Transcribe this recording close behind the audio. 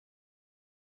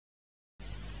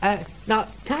Now,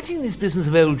 touching this business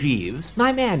of old Jeeves,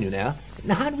 my man, you know,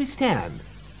 now how do we stand?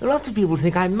 Lots of people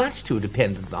think I'm much too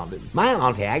dependent on him. My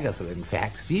Aunt Agatha, in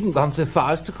fact, has even gone so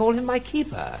far as to call him my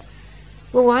keeper.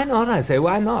 Well, why not, I say,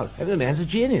 why not? The man's a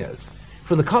genius.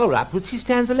 From the collar upwards, he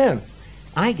stands alone.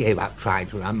 I gave up trying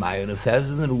to run my own affairs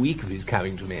within a week of his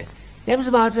coming to me. That was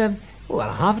about,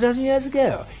 half a dozen years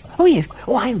ago. Oh, yes.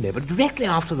 Oh, I remember, directly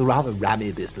after the rather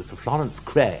rummy business of Florence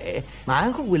Cray, my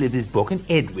Uncle Will had his book, and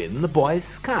Edwin, the boy's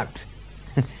scout.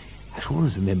 I shall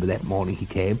always remember that morning he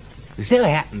came. It so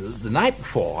happened that the night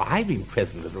before, I'd been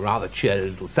present at a rather cheery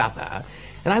little supper,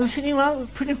 and I was feeling rather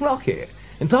pretty rocky.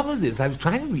 On top of this, I was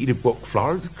trying to read a book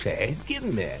Florence Cray had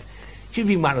given me. She'd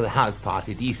been one of the house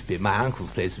party at Eastby, my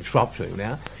uncle's place in Shropshire, you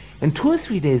know, and 2 or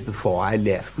 3 days before I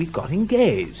left, we'd got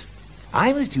engaged.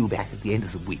 I was due back at the end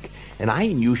of the week, and I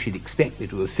knew she'd expect me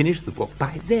to have finished the book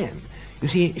by then. You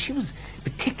see, she was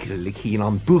particularly keen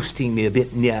on boosting me a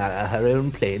bit nearer her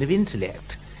own plane of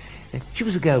intellect. She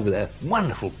was a girl with a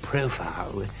wonderful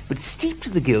profile, but steeped to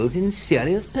the gills in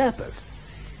serious purpose.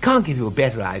 Can't give you a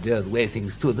better idea of the way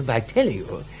things stood than by telling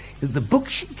you that the book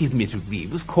she'd given me to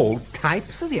read was called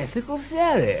Types of Ethical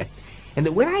Theory, and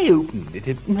that when I opened it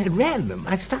at random,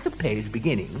 I struck a page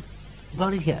beginning.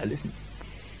 Got it here, listen.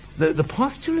 The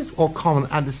postulate or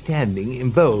common understanding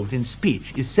involved in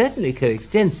speech is certainly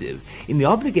coextensive in the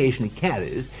obligation it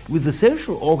carries with the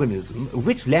social organism of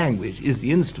which language is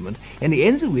the instrument and the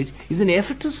ends of which is an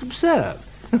effort to subserve.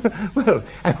 Well,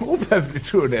 I'm all perfectly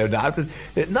true, no doubt,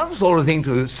 but not the sort of thing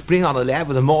to spring on a lad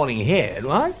with a morning head,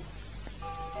 what?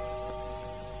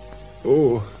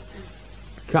 Oh,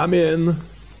 come in.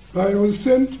 I was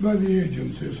sent by the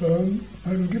agency, sir.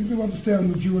 I was given to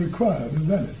understand that you were required as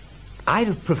valet. I'd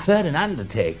have preferred an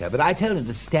undertaker, but I told him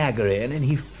to stagger in, and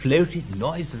he floated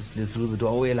noiselessly through the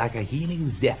doorway like a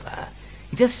healing zephyr.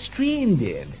 He just streamed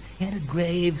in. He had a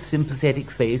grave,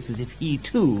 sympathetic face, as if he,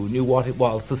 too, knew what it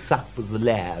was to sup with the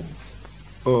lads.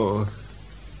 Oh.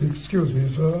 Excuse me,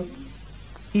 sir.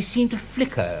 He seemed to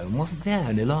flicker and wasn't there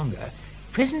any longer.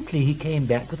 Presently he came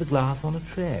back with a glass on a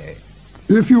tray.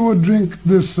 If you would drink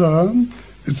this, sir,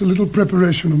 it's a little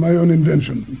preparation of my own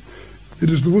invention. It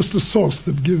is the Wooster sauce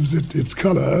that gives it its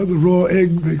color, the raw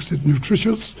egg makes it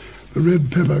nutritious, the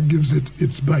red pepper gives it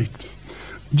its bite.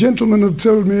 Gentlemen have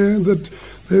told me that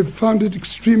they've found it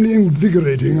extremely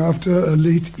invigorating after a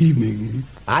late evening.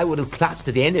 I would have clutched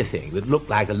at anything that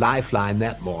looked like a lifeline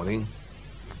that morning.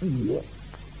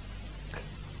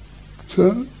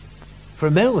 Sir? For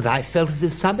a moment I felt as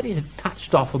if somebody had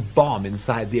touched off a bomb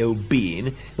inside the old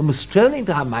bean and was strolling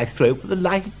down my throat with a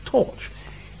lighted torch.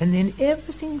 And then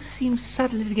everything seemed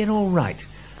suddenly to get all right.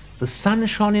 The sun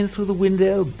shone in through the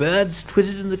window, birds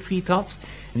twittered in the treetops,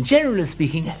 and generally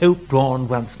speaking, hope dawned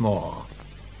once more.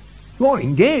 You're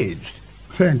engaged.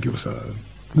 Thank you, sir.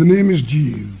 The name is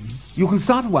Jeeves. You can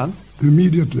start at once?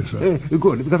 Immediately, sir.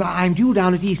 Good, because I'm due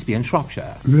down at Eastby in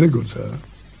Shropshire. Very good, sir.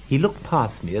 He looked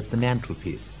past me at the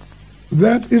mantelpiece.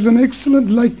 That is an excellent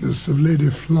likeness of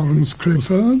Lady Florence Cray,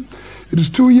 sir. It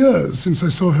is 2 years since I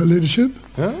saw her ladyship.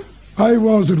 Huh? I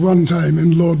was at one time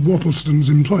in Lord Worpleston's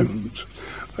employment.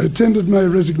 I tendered my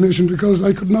resignation because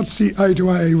I could not see eye to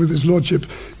eye with his lordship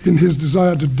in his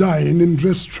desire to dine in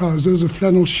dress trousers, a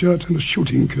flannel shirt, and a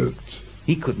shooting coat.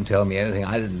 He couldn't tell me anything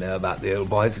I didn't know about the old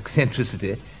boy's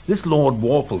eccentricity. This Lord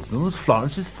Worpleston was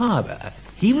Florence's father.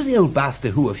 He was the old buster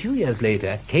who, a few years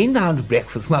later, came down to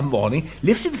breakfast one morning,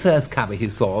 lifted the first cover he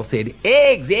saw, said,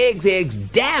 "Eggs, eggs, eggs,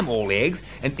 damn all eggs,"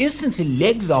 and instantly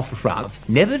legged it off for France,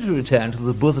 never to return to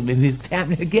the bosom of his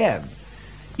family again.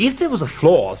 If there was a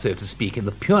flaw, so to speak, in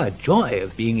the pure joy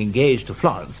of being engaged to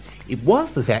Florence, it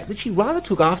was the fact that she rather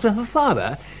took after her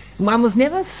father, and one was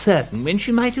never certain when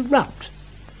she might erupt.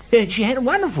 She had a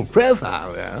wonderful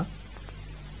profile, you know.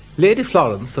 Lady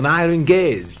Florence and I are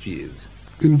engaged, Jeeves.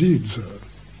 Indeed, sir.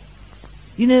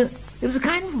 You know, there was a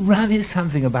kind of rummy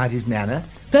something about his manner,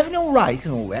 perfectly all right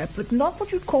and all that, but not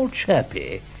what you'd call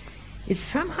chirpy. It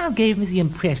somehow gave me the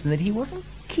impression that he wasn't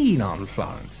keen on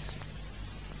Florence.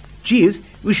 Jeeves,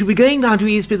 we shall be going down to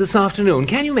Eastby this afternoon.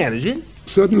 Can you manage it?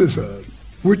 Certainly, sir.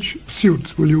 Which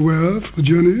suit will you wear for the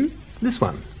journey? This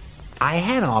one. I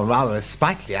had on rather a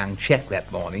sprightly young check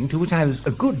that morning, to which I was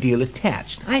a good deal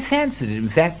attached. I fancied it, in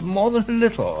fact, more than a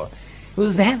little. It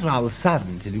was perhaps rather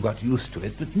sudden till you got used to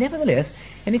it, but nevertheless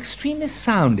an extremely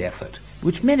sound effort,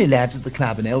 which many lads at the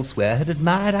club and elsewhere had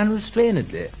admired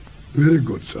unrestrainedly. Very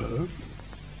good, sir.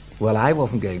 Well, I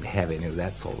wasn't going to have any of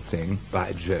that sort of thing,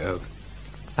 by Jove.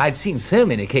 I'd seen so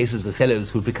many cases of fellows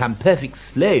who'd become perfect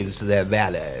slaves to their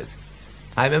valets.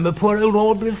 I remember poor old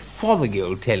Aubrey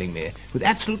Fothergill telling me, with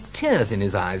absolute tears in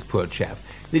his eyes, poor chap,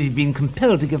 that he'd been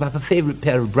compelled to give up a favourite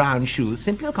pair of brown shoes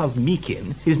simply because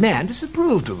Meakin, his man,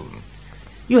 disapproved of them.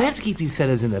 You have to keep these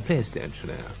fellows in their place, don't you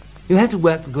know? You have to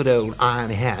work the good old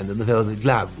iron hand and the velvet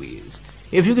glove wheeze.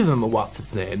 If you give them a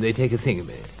what's-its-name, they take a thing of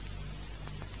me.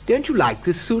 Don't you like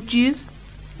this suit, Jeeves?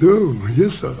 Oh,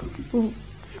 yes, sir.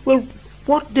 Well,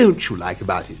 what don't you like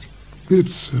about it?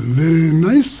 It's a very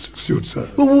nice suit, sir.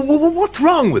 Well, what's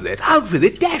wrong with it? Out with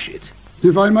it, dash it.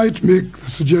 If I might make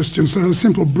the suggestion, sir, a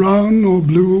simple brown or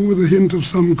blue with a hint of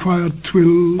some quiet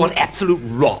twill. What absolute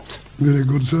rot. Very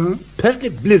good, sir. Perfectly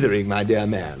blithering, my dear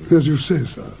man. As you say,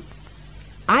 sir.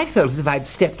 I felt as if I'd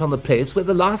stepped on the place where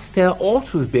the last stair ought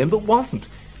to have been, but wasn't.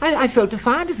 I felt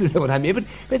defiant, if you know what I mean,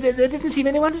 but there didn't seem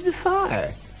anyone to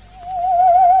defy.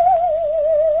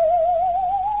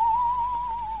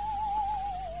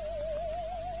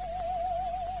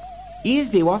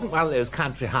 Easby wasn't one of those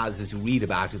country houses you read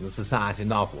about in the society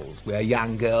novels, where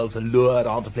young girls are lured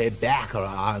on to play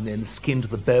baccarat and then skinned to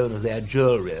the bone of their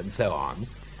jewellery and so on.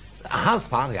 The house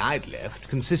party I'd left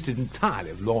consisted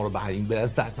entirely of law-abiding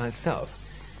birds like myself.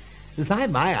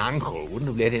 Besides, my uncle wouldn't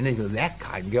have let anything of that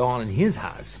kind go on in his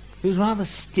house. He was a rather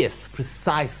stiff,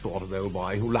 precise sort of old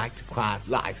boy who liked a quiet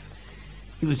life.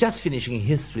 He was just finishing a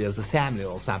history of the family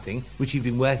or something, which he'd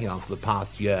been working on for the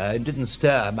past year, and didn't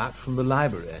stir much from the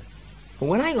library. But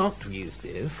when I got to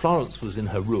Easby, Florence was in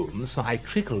her room, so I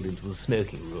trickled into the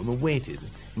smoking room and waited,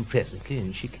 and presently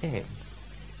in she came.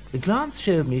 The glance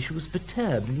showed me she was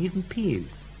perturbed and even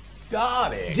peeved.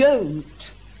 Darling! Don't!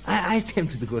 I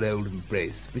attempted the good old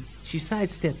embrace, but she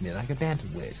sidestepped me like a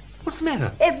bantamweight. What's the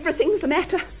matter? Everything's the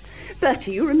matter.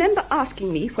 Bertie, you remember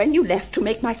asking me when you left to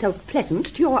make myself pleasant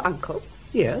to your uncle?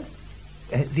 Yes.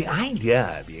 The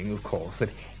idea being, of course, that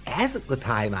as at the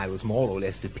time I was more or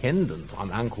less dependent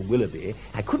on Uncle Willoughby,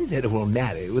 I couldn't very well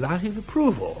marry without his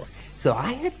approval. So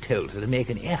I had told her to make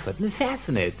an effort and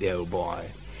fascinate the old boy.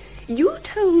 You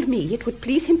told me it would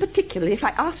please him particularly if I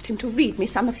asked him to read me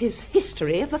some of his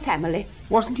history of the family.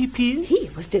 Wasn't he pleased? He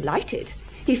was delighted.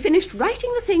 He finished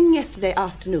writing the thing yesterday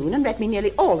afternoon and read me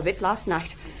nearly all of it last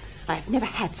night. I've never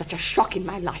had such a shock in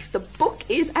my life. The book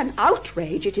is an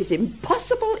outrage. It is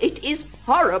impossible. It is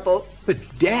horrible. But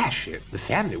dash it, the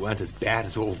family weren't as bad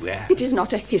as all that. It is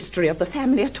not a history of the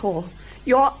family at all.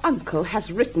 Your uncle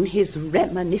has written his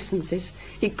reminiscences.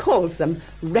 He calls them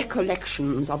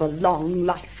recollections of a long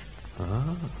life.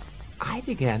 Ah, I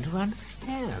began to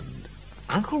understand.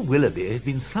 Uncle Willoughby had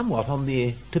been somewhat on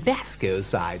the Tabasco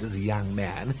side as a young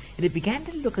man, and it began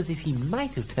to look as if he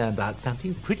might have turned out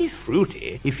something pretty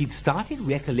fruity if he'd started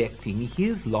recollecting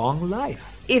his long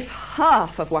life. If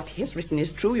half of what he has written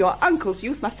is true, your uncle's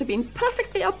youth must have been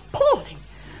perfectly appalling.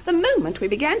 The moment we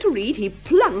began to read, he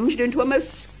plunged into a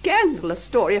most scandalous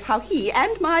story of how he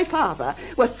and my father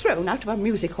were thrown out of a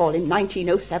music hall in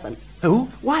 1907. Oh,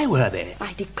 why were they?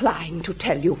 I decline to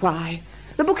tell you why.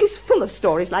 The book is full of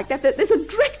stories like that. There's a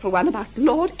dreadful one about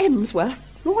Lord Emsworth.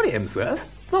 Lord Emsworth?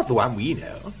 Not the one we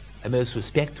know. A most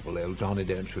respectable old Johnny,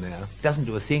 don't you know? Doesn't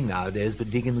do a thing nowadays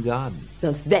but dig in the garden.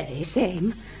 The very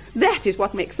same. That is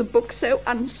what makes the book so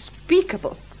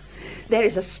unspeakable. There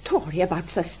is a story about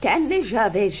Sir Stanley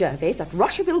Gervais at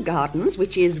Rocherville Gardens,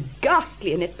 which is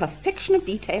ghastly in its perfection of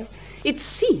detail. It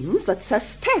seems that Sir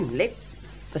Stanley...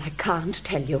 But I can't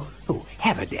tell you. Oh,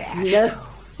 have a dash. No.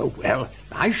 Oh, well,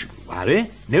 I shouldn't worry.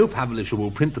 No publisher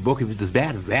will print the book if it's as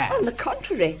bad as that. On the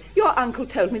contrary, your uncle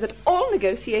told me that all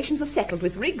negotiations are settled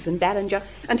with Riggs and Ballinger,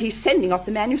 and he's sending off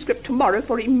the manuscript tomorrow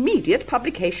for immediate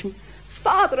publication.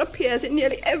 Father appears in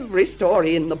nearly every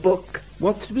story in the book.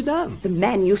 What's to be done? The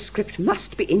manuscript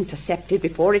must be intercepted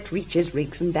before it reaches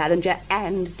Riggs and Ballinger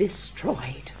and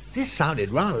destroyed. This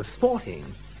sounded rather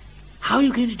sporting. How are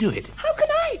you going to do it? How can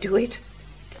I do it?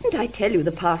 Didn't I tell you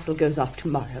the parcel goes off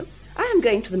tomorrow? I am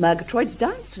going to the Murgatroyd's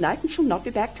dance tonight and shall not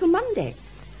be back till Monday.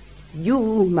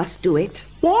 You must do it.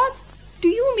 What? Do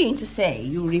you mean to say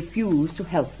you refuse to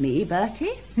help me,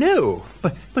 Bertie? No,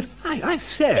 but I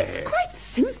say... It's quite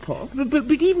simple. But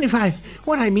even if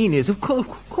what I mean is, of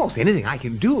course, anything I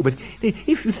can do, but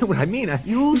if you know what I mean,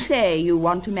 You say you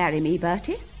want to marry me,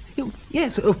 Bertie?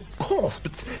 Yes, of course,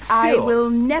 but still... I will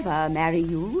never marry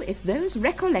you if those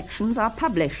recollections are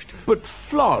published. But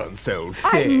Florence, old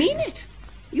thing... I mean it.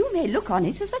 You may look on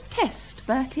it as a test,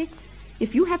 Bertie.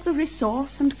 If you have the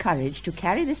resource and courage to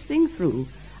carry this thing through,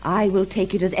 I will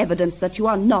take it as evidence that you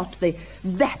are not the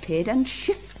vapid and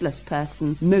shiftless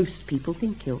person most people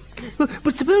think you.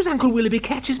 But suppose Uncle Willoughby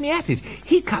catches me at it.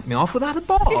 He'd cut me off without a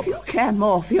bob. If you care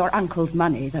more for your uncle's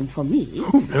money than for me...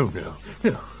 Oh,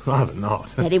 no, rather not.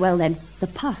 Very well, then. The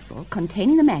parcel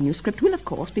containing the manuscript will, of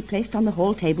course, be placed on the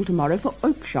hall table tomorrow for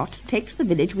Oakshott to take to the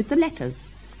village with the letters.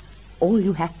 All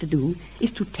you have to do is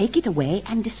to take it away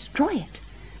and destroy it.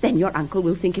 Then your uncle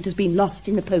will think it has been lost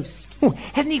in the post. Oh,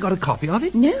 hasn't he got a copy of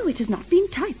it? No, it has not been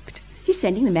typed. He's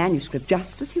sending the manuscript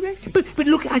just as he wrote it. But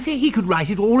look, I say he could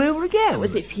write it all over again. Oh,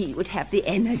 as if he would have the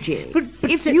energy. But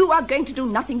if you are going to do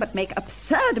nothing but make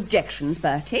absurd objections,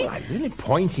 Bertie... Well, I'm really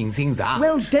pointing things out.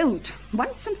 Well, don't.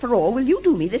 Once and for all, will you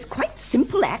do me this quite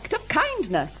simple act of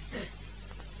kindness?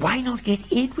 Why not get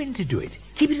Edwin to do it?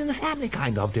 Keep it in the family,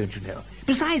 kind of, don't you know?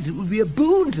 Besides, it would be a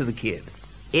boon to the kid.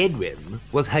 Edwin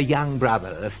was her young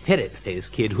brother, a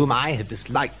ferret-faced kid whom I had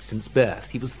disliked since birth.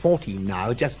 He was 14 now,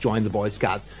 had just joined the Boy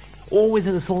Scouts, always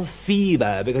in a sort of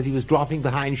fever because he was dropping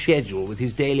behind schedule with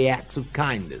his daily acts of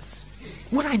kindness.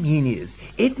 What I mean is,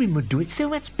 Edwin would do it so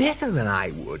much better than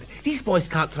I would. These Boy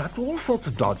Scouts are up to all sorts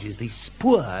of dodges. They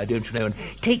spoor, don't you know, and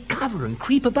take cover and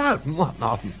creep about and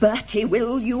whatnot. Bertie,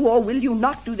 will you or will you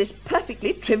not do this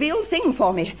perfectly trivial thing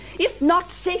for me? If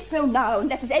not, say so now, and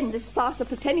let us end this farce of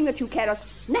pretending that you care a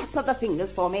snap of the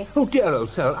fingers for me. Oh, dear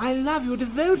old soul, I love you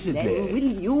devotedly. Then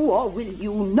will you or will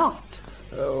you not?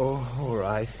 Oh, all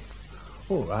right.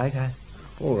 All right.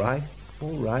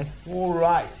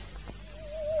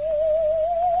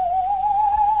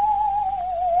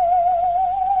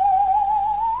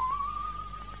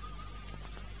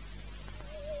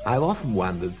 I've often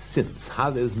wondered since how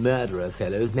those murderer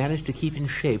fellows manage to keep in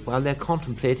shape while they're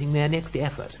contemplating their next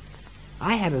effort.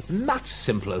 I had a much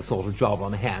simpler sort of job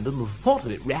on hand, and the thought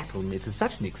of it rattled me to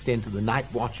such an extent in the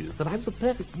night watches that I was a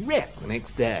perfect wreck the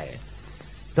next day.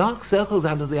 Dark circles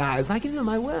under the eyes, I give you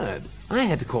my word. I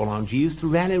had to call on Jeeves to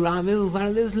rally round me with one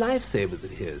of those lifesavers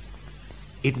of his.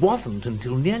 It wasn't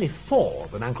until nearly 4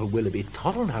 that Uncle Willoughby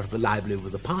toddled out of the library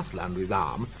with a parcel under his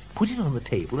arm, put it on the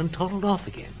table, and toddled off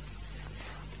again.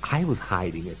 I was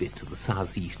hiding a bit to the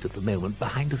southeast at the moment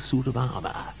behind a suit of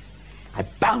armour. I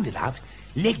bounded out,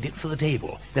 legged it for the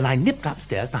table. Then I nipped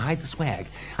upstairs to hide the swag.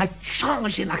 I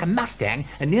charged in like a Mustang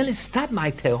and nearly stubbed my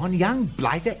toe on young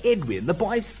blighter Edwin, the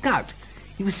Boy Scout.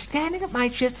 He was standing at my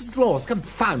chest of drawers,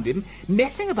 confound him,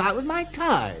 messing about with my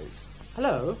ties.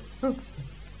 Hello?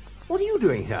 What are you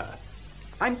doing here?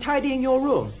 I'm tidying your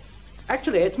room.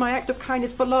 Actually, it's my act of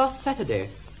kindness for last Saturday.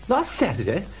 Last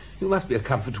Saturday? You must be a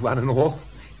comfort to one and all.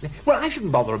 Well, I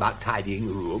shouldn't bother about tidying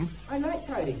the room. I like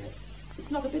tidying it. It's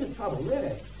not a bit of trouble,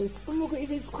 really. Well, look,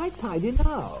 it's quite tidy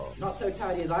now. Not so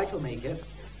tidy as I shall make it.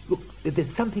 Look,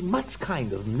 there's something much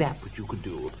kinder than that which you could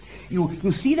do.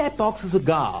 You see that box of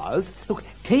cigars? Look,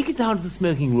 take it down to the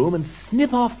smoking room and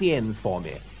snip off the ends for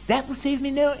me. That will save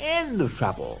me no end of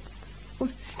trouble.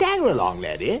 Well, stagger along,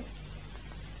 laddie.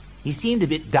 He seemed a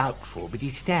bit doubtful, but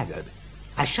he staggered.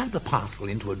 I shoved the parcel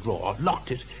into a drawer, locked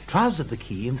it, trousered the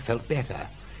key, and felt better.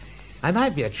 I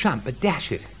might be a chump, but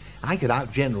dash it, I could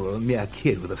out-general a mere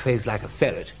kid with a face like a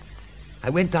ferret. I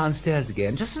went downstairs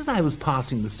again. Just as I was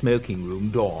passing the smoking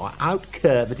room door, out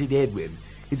curveted Edwin.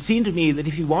 It seemed to me that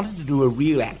if he wanted to do a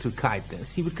real act of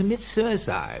kindness, he would commit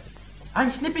suicide.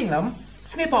 I'm snipping them.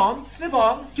 Snip on, snip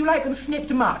on. Do you like them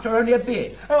snipped much or only a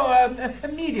bit? Oh, a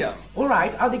medium. All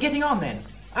right, are they getting on then?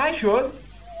 I should.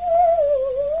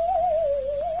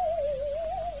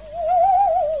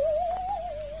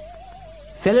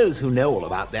 Fellows who know all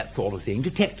about that sort of thing,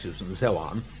 detectives and so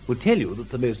on, will tell you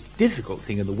that the most difficult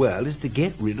thing in the world is to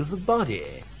get rid of the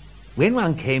body. When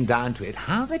one came down to it,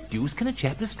 how the deuce can a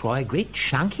chap destroy a great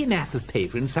chunky mass of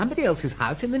paper in somebody else's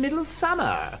house in the middle of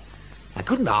summer? I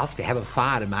couldn't ask to have a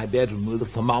fire in my bedroom with a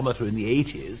thermometer in the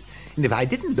 80s, and if I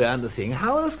didn't burn the thing,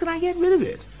 how else could I get rid of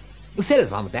it? The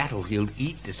fellows on the battlefield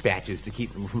eat dispatches to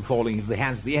keep them from falling into the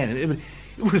hands of the enemy, but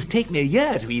it would take me a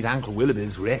year to eat Uncle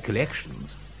Willoughby's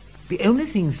recollections. The only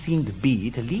thing seemed to be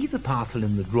to leave the parcel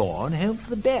in the drawer and hope for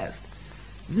the best.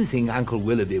 I didn't think Uncle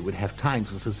Willoughby would have time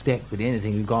to suspect that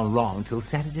anything had gone wrong till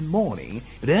Saturday morning,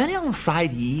 but early on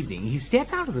Friday evening he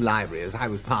stepped out of the library as I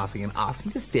was passing and asked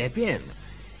me to step in.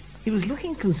 He was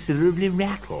looking considerably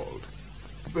rattled.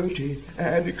 Bertie,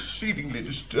 an exceedingly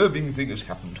disturbing thing has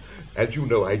happened. As you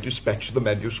know, I dispatched the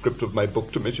manuscript of my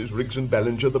book to Mrs. Riggs and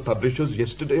Ballinger, the publishers,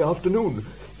 yesterday afternoon.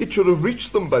 It should have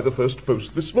reached them by the first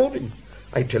post this morning.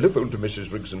 I telephoned to Mrs.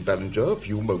 Riggs and Ballinger a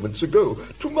few moments ago.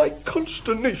 To my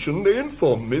consternation, they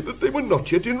informed me that they were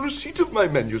not yet in receipt of my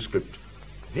manuscript.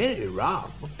 Very rum.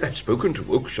 I've spoken to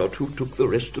Oakshott, who took the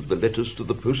rest of the letters to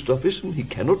the post office, and he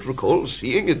cannot recall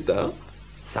seeing it there.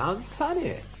 Sounds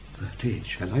funny. Bertie,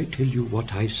 shall I tell you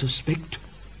what I suspect?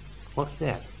 What's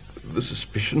that? The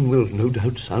suspicion will no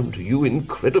doubt sound to you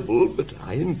incredible, but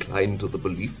I incline to the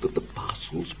belief that the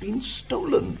parcel's been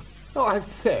stolen. Oh, I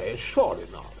say, surely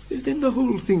not. Then the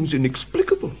whole thing's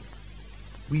inexplicable.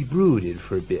 We brooded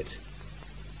for a bit.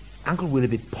 Uncle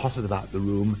Willoughby pottered about the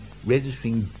room,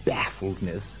 registering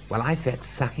baffledness, while I sat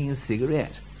sucking a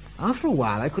cigarette. After a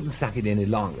while, I couldn't suck it any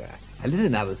longer. I lit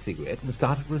another cigarette and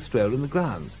started for a stroll in the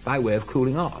grounds, by way of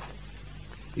cooling off.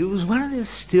 It was one of those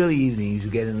still evenings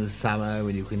you get in the summer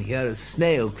when you can hear a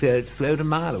snail clear its throat a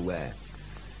mile away.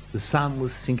 The sun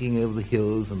was sinking over the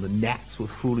hills and the gnats were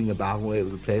fooling about all over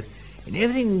the place, and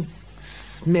everything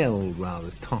smelled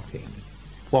rather topping,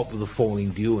 what with the falling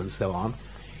dew and so on,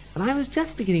 and I was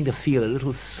just beginning to feel a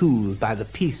little soothed by the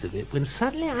peace of it when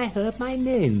suddenly I heard my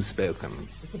name spoken.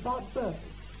 It's about Bertie.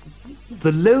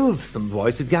 The loathsome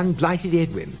voice of young blighted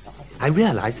Edwin. I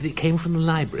realized that it came from the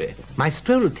library. My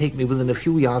stroll had taken me within a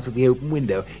few yards of the open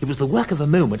window. It was the work of a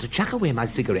moment to chuck away my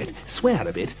cigarette, swear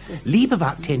a bit, leap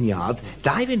about 10 yards,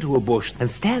 dive into a bush, and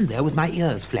stand there with my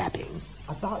ears flapping.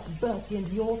 About Bertie and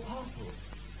your parcel.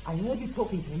 I heard you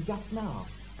talking to him just now.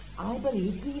 I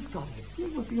believe he's got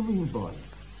it. What do you mean, boy?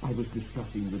 I was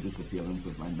discussing the disappearance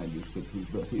of my manuscript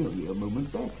with Bertie only a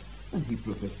moment back, and he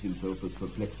professed himself as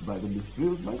perplexed by the mystery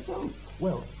as myself.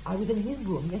 Well, I was in his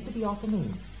room yesterday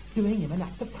afternoon, doing him an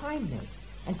act of kindness,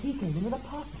 and he came in with a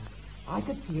parcel. I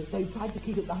could see it, though he tried to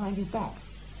keep it behind his back.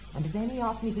 And then he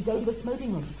asked me to go to the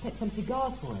smoking room to take some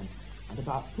cigars for him. And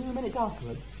about 2 minutes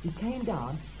afterwards, he came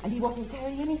down, and he wasn't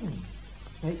carrying anything.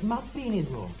 So it must be in his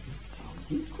room. Sounds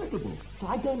incredible. So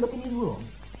I go and look in his room.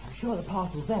 I'm sure the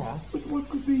parcel's there. But what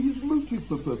could be his motive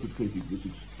for perpetrating this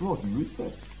extraordinary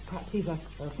theft? Perhaps he's a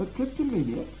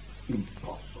kleptomaniac?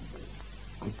 Impossible.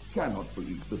 I cannot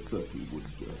believe that Bertie would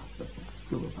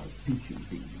go about pinching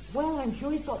things. Well, I'm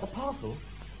sure he's got the parcel.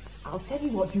 I'll tell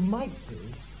you what you might do.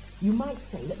 You might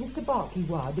say that Mr. Bertie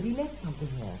wired that he left something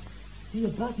here. He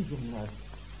and Bertie didn't know.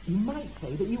 You might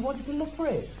say that you wanted to look for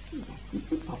it.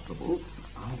 It's impossible.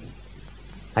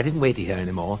 I didn't wait to hear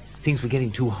any more. Things were getting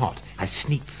too hot. I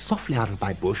sneaked softly out of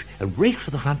my bush and raced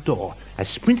for the front door. I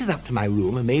sprinted up to my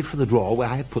room and made for the drawer where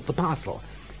I had put the parcel.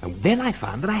 And then I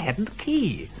found that I hadn't a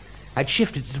key. I'd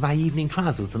shifted it to my evening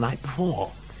trousers the night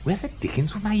before. Where the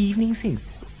dickens were my evening things?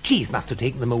 Jeeves must have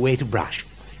taken them away to brush.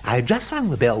 I had just rung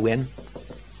the bell when...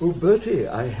 Oh, Bertie,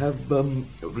 I have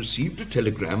received a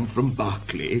telegram from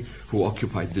Barclay, who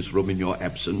occupied this room in your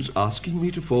absence, asking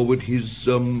me to forward his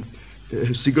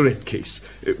cigarette case,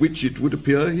 which it would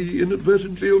appear he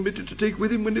inadvertently omitted to take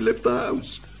with him when he left the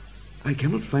house. I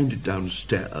cannot find it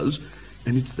downstairs,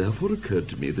 and it's therefore occurred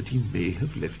to me that he may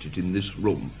have left it in this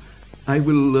room. I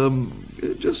will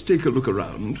just take a look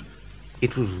around.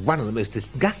 It was one of the most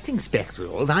disgusting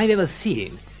spectacles I've ever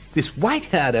seen. This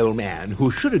white-haired old man,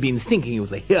 who should have been thinking of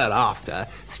the hereafter,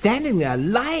 standing there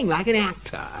lying like an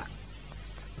actor.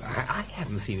 I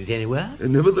haven't seen it anywhere.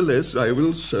 Nevertheless, I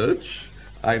will search.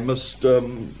 I must spare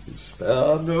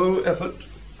no effort.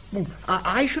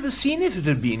 I should have seen if it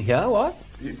had been here, what?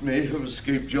 It may have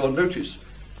escaped your notice.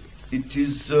 It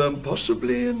is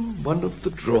possibly in one of the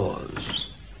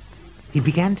drawers. He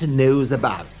began to nose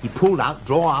about. He pulled out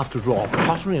drawer after drawer,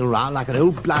 pottering around like an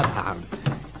old bloodhound.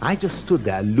 I just stood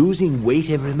there, losing weight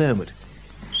every moment.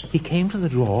 He came to the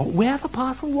drawer where the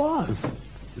parcel was.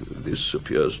 This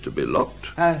appears to be locked.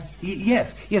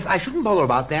 Yes, I shouldn't bother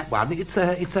about that one. It's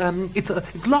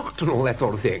locked and all that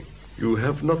sort of thing. You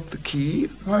have not the key?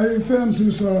 I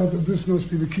fancy, sir, that this must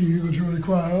be the key that you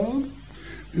require.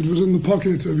 It was in the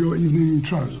pocket of your evening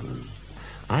trousers.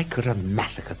 I could have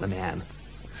massacred the man.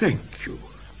 Thank you.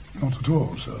 Not at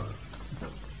all, sir.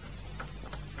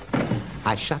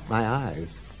 I shut my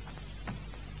eyes.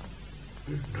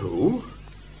 No,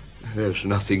 there's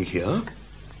nothing here.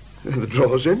 The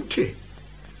drawer's empty.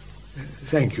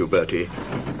 Thank you, Bertie.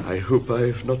 I hope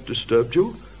I've not disturbed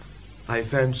you. I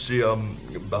fancy,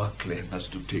 Barclay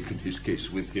must have taken his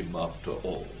case with him after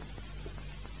all.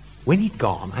 When he'd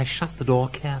gone, I shut the door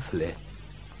carefully.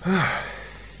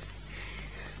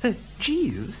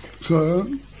 Jeeves? Sir?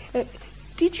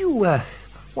 Did you,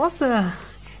 was there,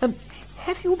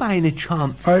 have you by any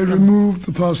chance... I removed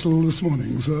the parcel this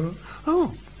morning, sir.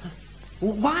 Oh,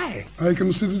 why? I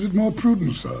considered it more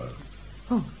prudent, sir.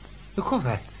 Oh, of course,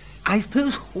 I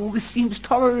suppose all this seems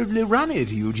tolerably rummy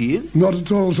to you, Jeeves? Not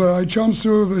at all, sir. I chanced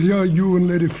to overhear you and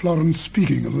Lady Florence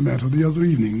speaking of the matter the other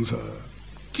evening, sir.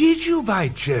 Did you, by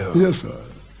Jove? Yes, sir.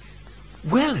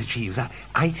 Well, Jeeves,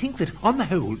 I think that, on the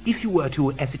whole, if you were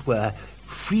to, as it were,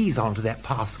 freeze onto that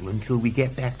parcel until we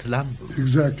get back to London.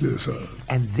 Exactly, sir.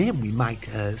 And then we might,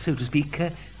 so to speak,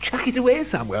 chuck it away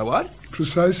somewhere, what?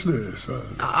 Precisely, sir.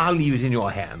 I'll leave it in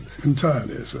your hands.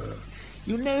 Entirely, sir.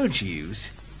 You know, Jeeves,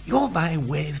 you're my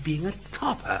way of being a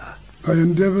topper. I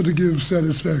endeavour to give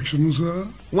satisfaction, sir.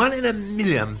 1 in a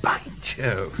million, by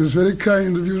Jove. It is very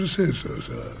kind of you to say so,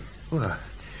 sir.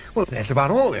 Well, that's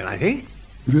about all then, I think.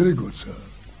 Very good, sir.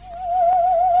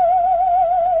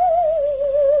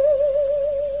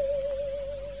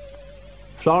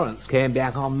 Florence came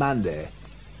back on Monday.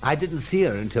 I didn't see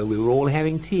her until we were all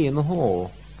having tea in the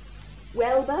hall.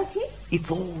 Well, Bertie, It's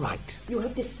all right. you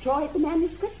have destroyed the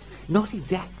manuscript? Not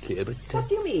exactly, but... What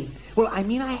do you mean? Well, I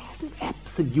mean, I haven't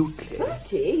absolutely.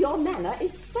 Bertie, your manner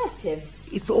is furtive.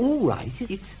 It's all right.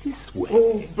 It's this way.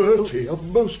 Oh, Bertie, a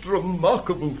most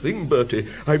remarkable thing, Bertie.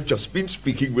 I've just been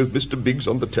speaking with Mr. Biggs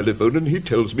on the telephone, and he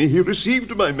tells me he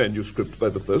received my manuscript by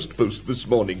the first post this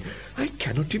morning. I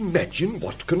cannot imagine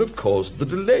what can have caused the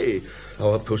delay.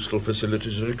 Our postal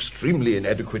facilities are extremely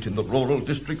inadequate in the rural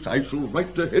districts. I shall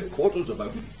write to headquarters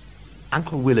about it.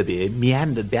 Uncle Willoughby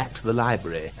meandered back to the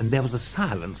library, and there was a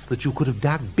silence that you could have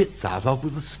dug bits out of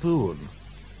with a spoon.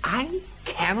 I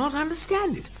cannot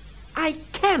understand it. I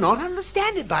cannot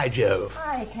understand it, by Jove.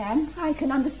 I can. I can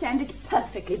understand it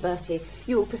perfectly, Bertie.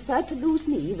 You preferred to lose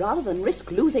me rather than risk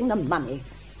losing the money.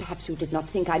 Perhaps you did not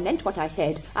think I meant what I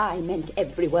said. I meant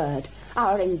every word.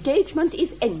 Our engagement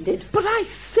is ended. But I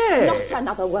say... Not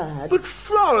another word. But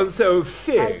Florence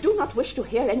O'Fig... I do not wish to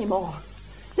hear any more.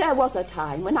 There was a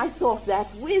time when I thought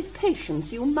that, with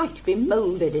patience, you might be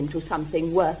moulded into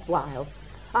something worthwhile.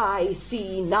 I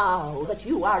see now that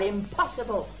you are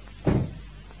impossible.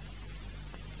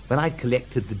 When I'd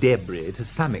collected the debris to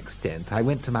some extent, I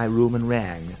went to my room and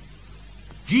rang.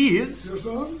 Jeeves? Yes,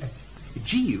 sir?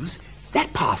 Jeeves,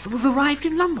 that parcel has arrived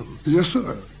in London. Yes,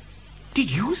 sir. Did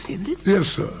you send it? Yes,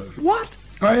 sir. What?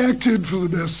 I acted for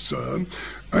the best, sir.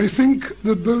 I think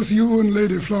that both you and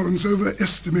Lady Florence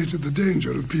overestimated the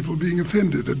danger of people being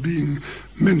offended at being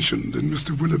mentioned in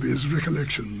Mr. Willoughby's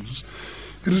recollections.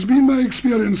 It has been my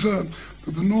experience, sir,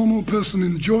 that the normal person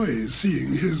enjoys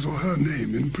seeing his or her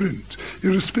name in print,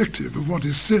 irrespective of what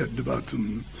is said about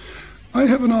them. I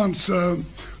have an aunt, sir,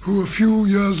 who a few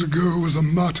years ago was a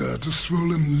martyr to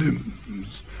swollen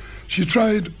limbs. She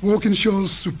tried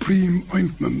Walkinshaw's Supreme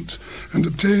Ointment and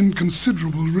obtained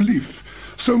considerable relief,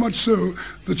 so much so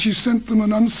that she sent them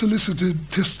an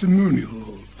unsolicited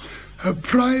testimonial. Her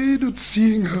pride at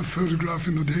seeing her photograph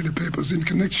in the daily papers in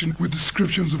connection with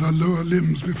descriptions of her lower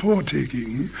limbs before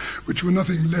taking, which were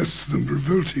nothing less than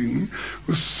revolting,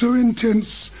 was so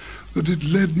intense that it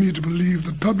led me to believe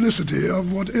that publicity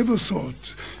of whatever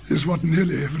sort is what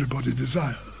nearly everybody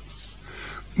desires.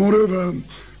 Moreover,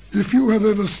 if you have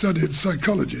ever studied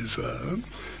psychology, sir,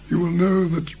 you will know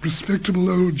that respectable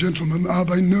old gentlemen are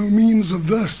by no means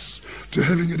averse to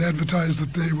having it advertised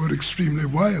that they were extremely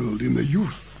wild in their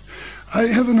youth. I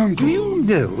have an uncle... Do you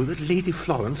know that Lady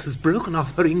Florence has broken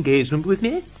off her engagement with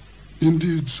me?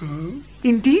 Indeed, sir.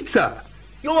 Indeed, sir.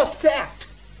 You're sacked.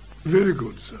 Very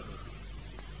good, sir.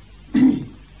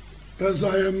 As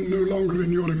I am no longer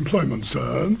in your employment,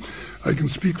 sir, I can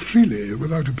speak freely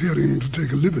without appearing to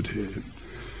take a liberty.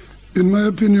 In my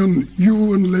opinion,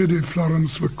 you and Lady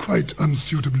Florence were quite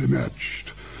unsuitably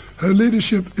matched. Her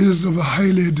ladyship is of a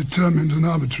highly determined and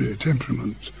arbitrary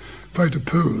temperament, quite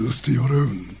opposed to your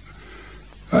own.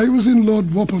 I was in Lord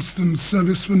Worpleston's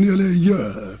service for nearly a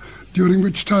year, during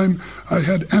which time I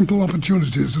had ample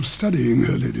opportunities of studying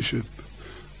her ladyship.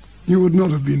 You would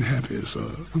not have been happy, sir.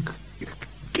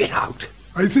 Get out.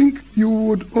 I think you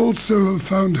would also have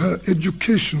found her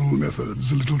educational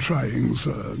methods a little trying,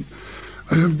 sir.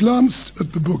 I have glanced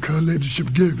at the book her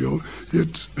ladyship gave you.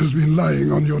 It has been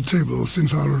lying on your table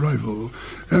since our arrival,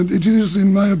 and it is,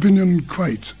 in my opinion,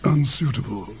 quite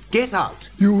unsuitable. Get out.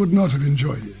 You would not have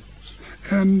enjoyed it.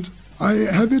 And I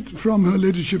have it from her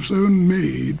ladyship's own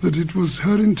maid that it was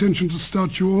her intention to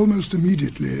start you almost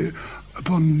immediately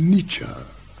upon Nietzsche.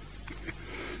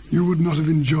 You would not have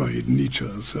enjoyed Nietzsche,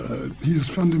 sir. He is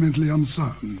fundamentally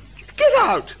unsound. Get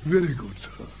out. Very good,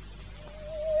 sir.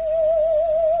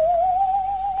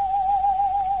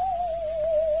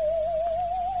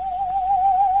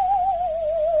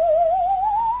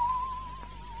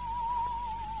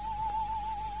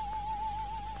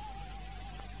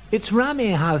 It's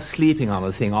rummy how sleeping on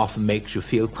a thing often makes you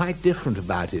feel quite different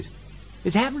about it.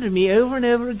 It happened to me over and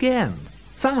over again.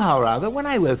 Somehow or other, when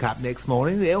I woke up next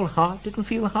morning, the old heart didn't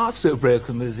feel half so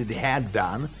broken as it had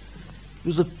done. It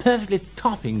was a perfectly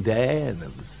topping day, and there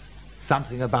was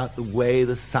something about the way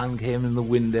the sun came in the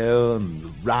window and the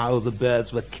row the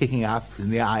birds were kicking up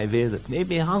in the ivy that made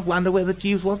me half wonder whether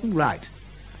Jeeves wasn't right.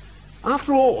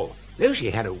 After all, though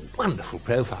she had a wonderful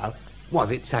profile,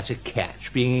 was it such a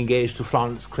catch being engaged to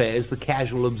Florence Cray as the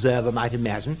casual observer might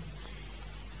imagine?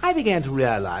 I began to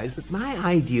realize that my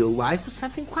ideal wife was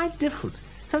something quite different,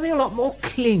 something a lot more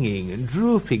clinging and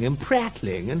drooping and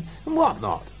prattling and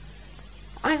whatnot.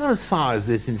 I got as far as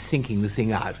this in thinking the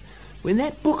thing out when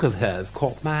that book of hers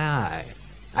caught my eye.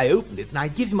 I opened it, and I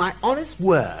give you my honest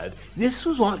word, this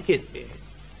was what hit me.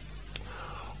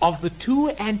 Of the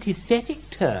two antithetic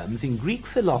terms in Greek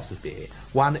philosophy,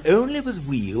 one only was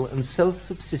real and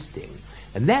self-subsisting,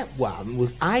 and that one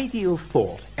was ideal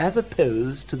thought as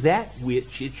opposed to that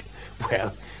which it...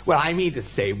 Well, I mean to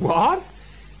say, what?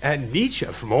 And Nietzsche,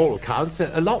 from all accounts,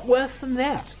 a lot worse than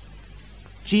that.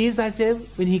 Jeeves, I said,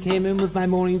 when he came in with my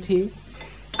morning tea,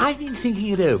 I've been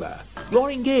thinking it over.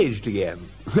 You're engaged again.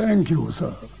 Thank you,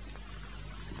 sir.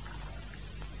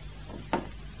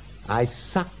 I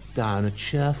sucked down a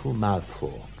cheerful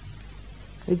mouthful.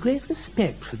 A great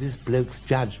respect for this bloke's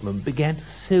judgment began to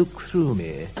soak through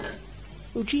me.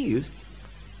 Oh, Jeeves,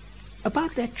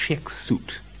 about that check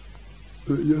suit.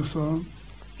 Yes, sir?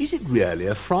 Is it really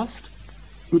a frost?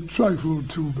 A trifle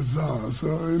too bizarre,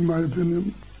 sir, in my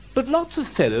opinion. But lots of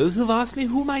fellows have asked me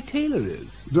who my tailor is.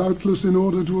 Doubtless in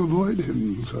order to avoid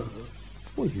him, sir.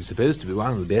 Well, he's supposed to be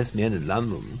one of the best men in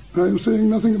London. I am saying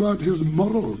nothing about his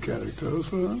moral character,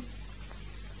 sir.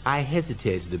 I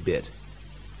hesitated a bit.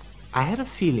 I had a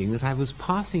feeling that I was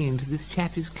passing into this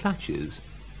chappie's clutches,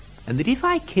 and that if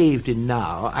I caved in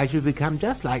now, I should become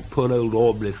just like poor old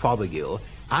Aubrey Fothergill,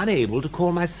 unable to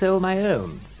call my soul my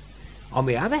own. On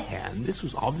the other hand, this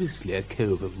was obviously a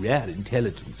cove of rare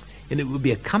intelligence, and it would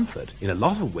be a comfort, in a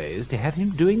lot of ways, to have him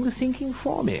doing the thinking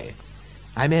for me.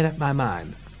 I made up my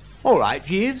mind. All right,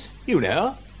 Jeeves, you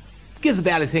know. Give the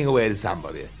bally thing away to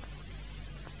somebody.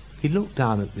 He looked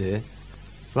down at me,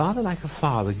 rather like a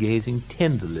father gazing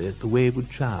tenderly at the wayward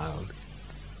child.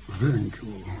 Thank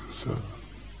you, sir.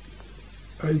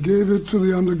 I gave it to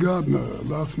the under gardener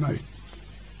last night.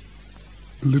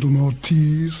 A little more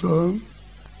tea, sir?